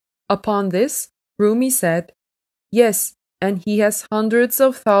 Upon this, Rumi said, "Yes, and he has hundreds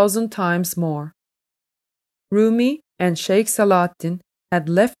of thousand times more." Rumi and Sheikh Salahuddin had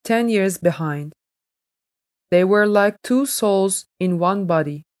left 10 years behind. They were like two souls in one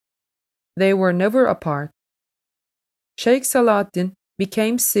body. They were never apart. Sheikh Salahuddin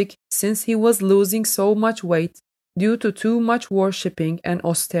became sick since he was losing so much weight due to too much worshipping and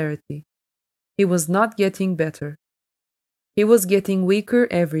austerity. He was not getting better. He was getting weaker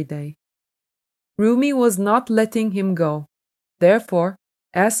every day. Rumi was not letting him go. Therefore,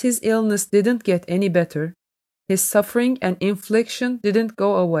 as his illness didn't get any better, his suffering and infliction didn't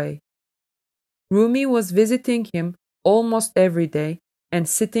go away. Rumi was visiting him almost every day and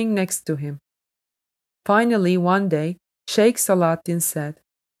sitting next to him. Finally, one day, Sheikh Salahuddin said,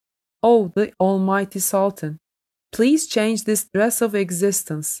 "Oh, the Almighty Sultan, please change this dress of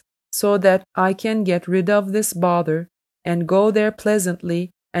existence so that I can get rid of this bother and go there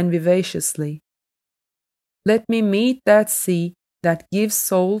pleasantly and vivaciously. Let me meet that sea that gives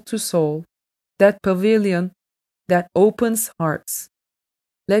soul to soul, that pavilion that opens hearts.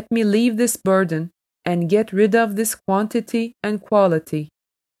 Let me leave this burden and get rid of this quantity and quality.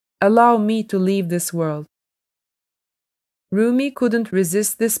 Allow me to leave this world." Rumi couldn't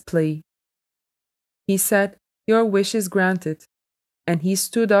resist this plea. He said, "Your wish is granted," and he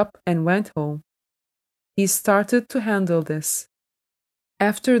stood up and went home. He started to handle this.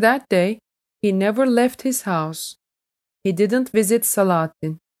 After that day, he never left his house. He didn't visit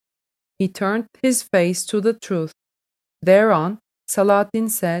Salahuddin. He turned his face to the truth. Thereon, Salahuddin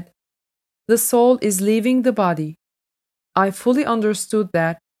said, "The soul is leaving the body. I fully understood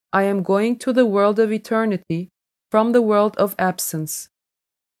that I am going to the world of eternity from the world of absence.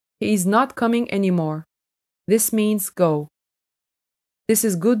 He is not coming anymore. This means go." This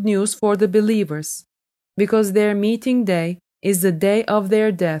is good news for the believers, because their meeting day is the day of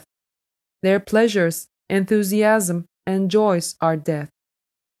their death. Their pleasures, enthusiasm, and joys are death.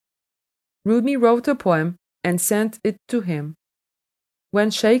 Rumi wrote a poem and sent it to him. When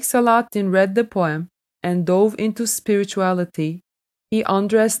Sheikh Salahuddin read the poem and dove into spirituality, he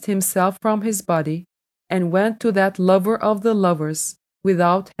undressed himself from his body and went to that lover of the lovers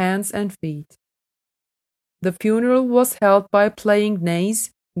without hands and feet. The funeral was held by playing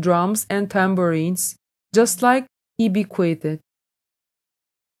nays, drums, and tambourines, just like he bequeathed.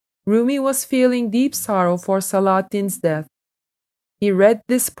 Rumi was feeling deep sorrow for Salahuddin's death. He read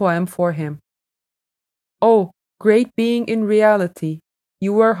this poem for him. "Oh, great being in reality,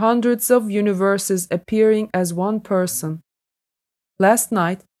 you were hundreds of universes appearing as one person. Last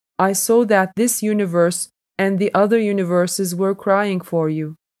night, I saw that this universe and the other universes were crying for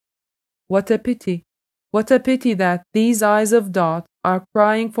you. What a pity! What a pity that these eyes of doubt are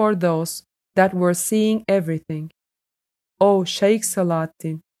crying for those that were seeing everything. Oh, Sheikh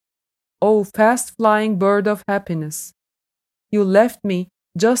Salahuddin! Oh, fast-flying bird of happiness! You left me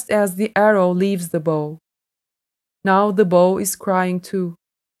just as the arrow leaves the bow. Now the bow is crying too.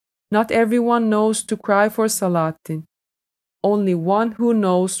 Not everyone knows to cry for Salahuddin. Only one who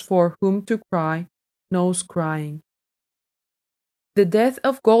knows for whom to cry knows crying." The death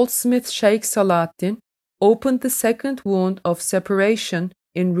of goldsmith Sheikh Salahuddin opened the second wound of separation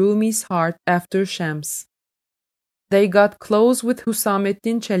in Rumi's heart after Shams. They got close with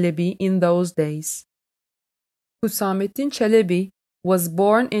Hüsamettin Çelebi in those days. Hüsamettin Çelebi was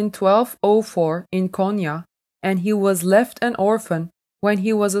born in 1204 in Konya, and he was left an orphan when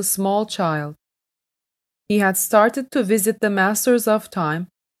he was a small child. He had started to visit the masters of time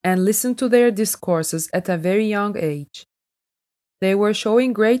and listen to their discourses at a very young age. They were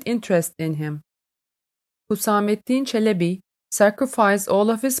showing great interest in him. Hüsamettin Çelebi sacrificed all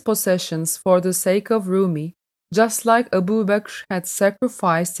of his possessions for the sake of Rumi, just like Abu Bakr had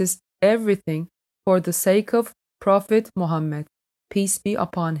sacrificed his everything for the sake of Prophet Muhammad, peace be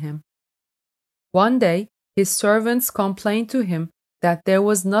upon him. One day, his servants complained to him that there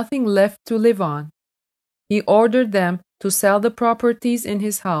was nothing left to live on. He ordered them to sell the properties in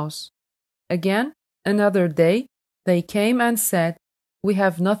his house. Again, another day, they came and said, "We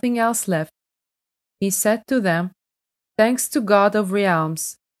have nothing else left." He said to them, "Thanks to God of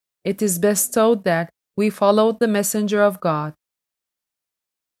realms, it is bestowed that we followed the messenger of God."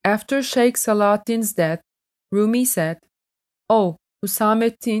 After Sheikh Salatin's death, Rumi said, "O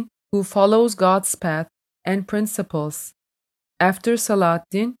Husamettin, who follows God's path and principles, after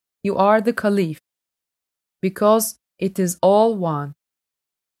Salatin, you are the Caliph, because it is all one.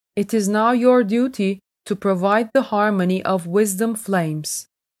 It is now your duty to provide the harmony of wisdom flames."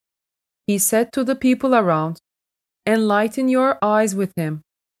 He said to the people around, "Enlighten your eyes with him.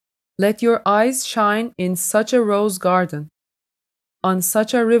 Let your eyes shine in such a rose garden, on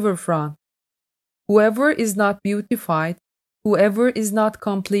such a riverfront. Whoever is not beautified, whoever is not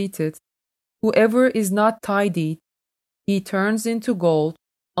completed, whoever is not tidied, he turns into gold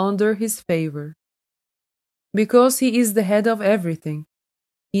under his favor. Because he is the head of everything.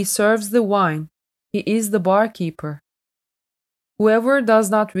 He serves the wine. He is the barkeeper. Whoever does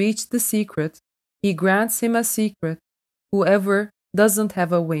not reach the secret, he grants him a secret. Whoever doesn't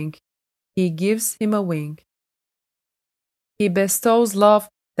have a wing, he gives him a wing. He bestows love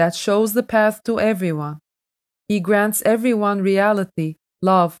that shows the path to everyone. He grants everyone reality,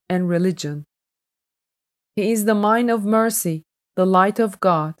 love, and religion. He is the mine of mercy, the light of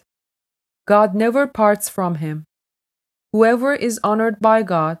God. God never parts from him. Whoever is honored by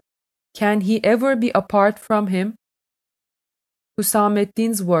God, can he ever be apart from him?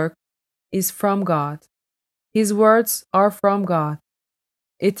 Husamettin's work is from God. His words are from God.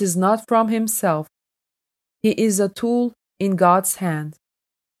 It is not from himself. He is a tool in God's hand.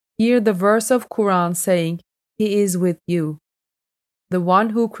 Hear the verse of Quran saying, "He is with you." The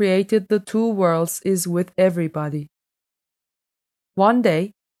one who created the two worlds is with everybody. One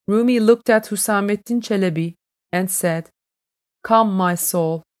day, Rumi looked at Husamettin Çelebi and said, "Come, my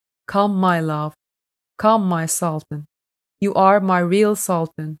soul, come, my love, come, my sultan. You are my real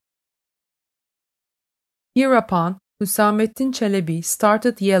sultan." Hereupon, Husamettin Çelebi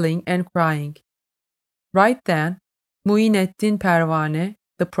started yelling and crying. Right then, Muineddin Pervane,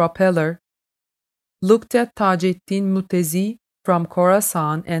 the propeller, looked at Taceddin Mutezi from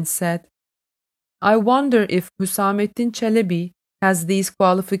Khorasan and said, "I wonder if Husamettin Çelebi has these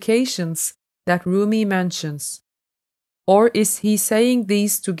qualifications that Rumi mentions, or is he saying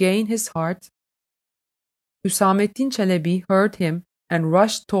these to gain his heart?" Husamettin Çelebi heard him and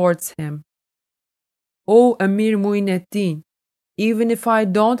rushed towards him. "O Emir Muineddin, even if I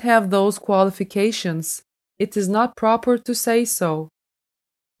don't have those qualifications, it is not proper to say so.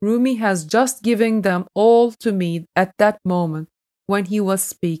 Rumi has just given them all to me at that moment when he was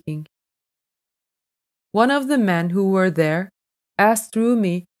speaking." One of the men who were there asked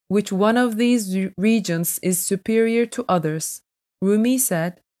Rumi which one of these regions is superior to others. Rumi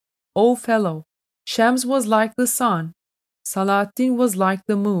said, "O fellow, Shams was like the sun, Salatin was like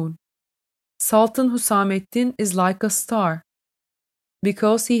the moon, Sultan Husamettin is like a star,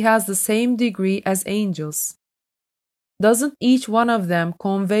 because he has the same degree as angels. Doesn't each one of them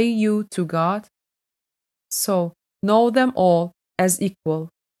convey you to God? So, know them all as equal.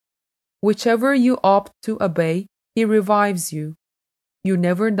 Whichever you opt to obey, he revives you. You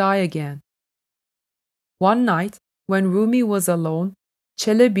never die again." One night, when Rumi was alone,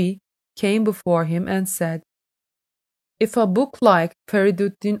 Çelebi came before him and said, "If a book like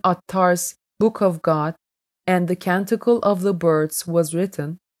Feriduddin Attar's Book of God and the Canticle of the Birds was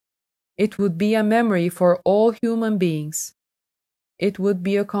written, it would be a memory for all human beings. It would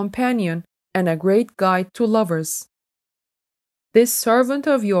be a companion and a great guide to lovers. This servant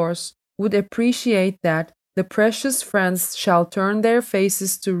of yours would appreciate that the precious friends shall turn their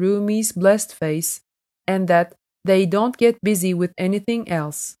faces to Rumi's blessed face, and that they don't get busy with anything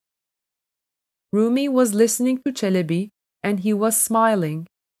else." Rumi was listening to Çelebi, and he was smiling.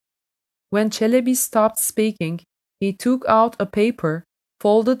 When Çelebi stopped speaking, he took out a paper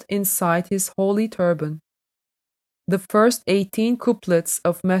folded inside his holy turban. The first 18 couplets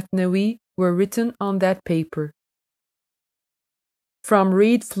of Methnevi were written on that paper. From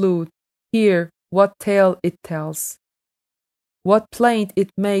reed flute, hear what tale it tells, what plaint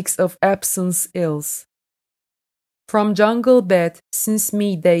it makes of absence ills. From jungle bed since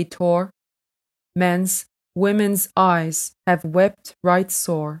me they tore, men's, women's eyes have wept right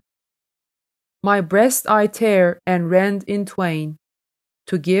sore. My breast I tear and rend in twain,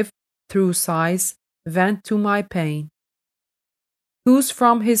 to give, through sighs, vent to my pain. Who's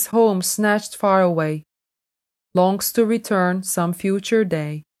from his home snatched far away, longs to return some future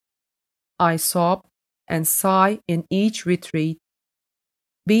day. I sob and sigh in each retreat,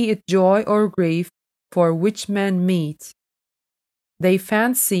 be it joy or grief, for which men meet. They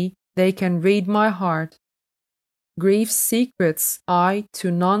fancy they can read my heart. Grief's secrets I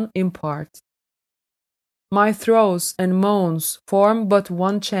to none impart. My throes and moans form but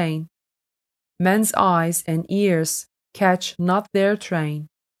one chain. Men's eyes and ears catch not their train.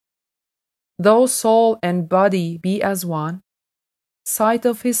 Though soul and body be as one, sight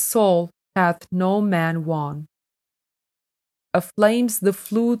of his soul hath no man won. Aflames the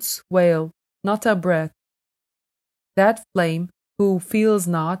flute's wail, not a breath. That flame, who feels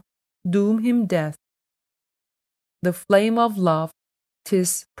not, doom him death. The flame of love,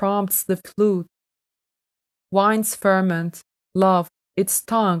 'tis prompts the flute. Wine's ferment, love, its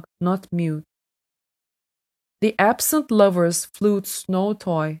tongue not mute. The absent lover's flute's no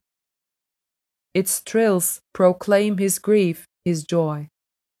toy. Its trills proclaim his grief, his joy.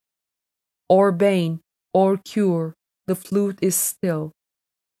 Or bane, or cure, the flute is still.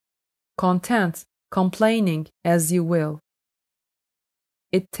 Content, complaining as you will.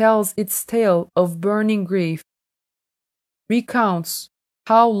 It tells its tale of burning grief, recounts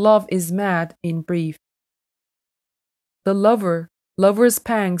how love is mad in brief. The lover, lover's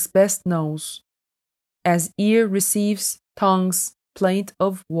pangs best knows, as ear receives tongue's plaint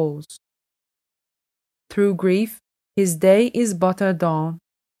of woes. Through grief, his day is but a dawn,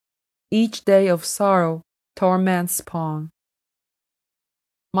 each day of sorrow torments pawn.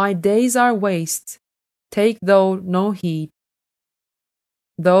 My days are waste, take thou no heed,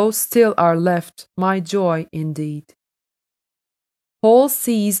 though still are left my joy indeed. Whole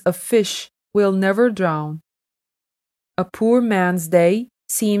seas of fish will never drown. A poor man's day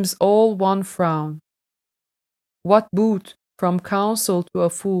seems all one frown. What boot from counsel to a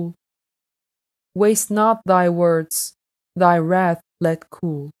fool? Waste not thy words, thy wrath let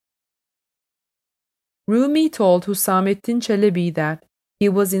cool. Rumi told Hüsamettin Çelebi that he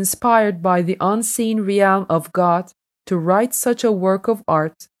was inspired by the unseen realm of God to write such a work of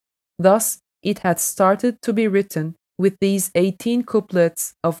art. Thus, it had started to be written with these 18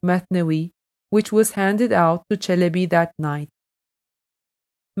 couplets of Matnevi, which was handed out to Çelebi that night.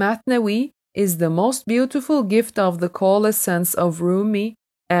 Matnevi is the most beautiful gift of the coalescence of Rumi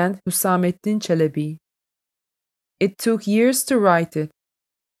and Hüsamettin Çelebi. It took years to write it.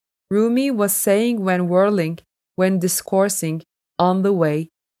 Rumi was saying when whirling, when discoursing, on the way,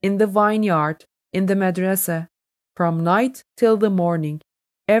 in the vineyard, in the madrasa, from night till the morning,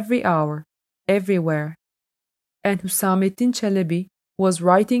 every hour, everywhere. And Hüsamettin Çelebi was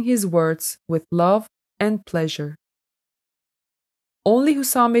writing his words with love and pleasure. Only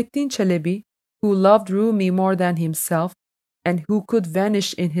Hüsamettin Çelebi, who loved Rumi more than himself, and who could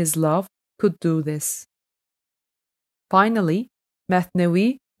vanish in his love, could do this. Finally,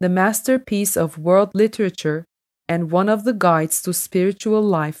 Matnevi, the masterpiece of world literature and one of the guides to spiritual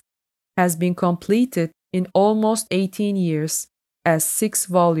life, has been completed in almost 18 years as 6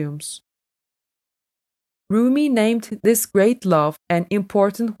 volumes. Rumi named this great love and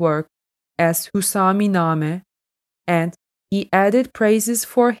important work as Hüsami-name, and he added praises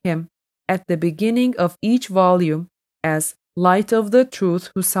for him at the beginning of each volume as Light of the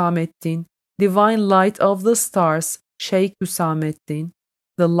Truth Hüsamettin, Divine Light of the Stars Sheikh Hüsamettin,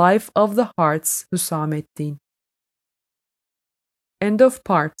 The Life of the Hearts Hüsamettin. End of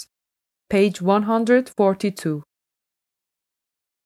part. Page 142.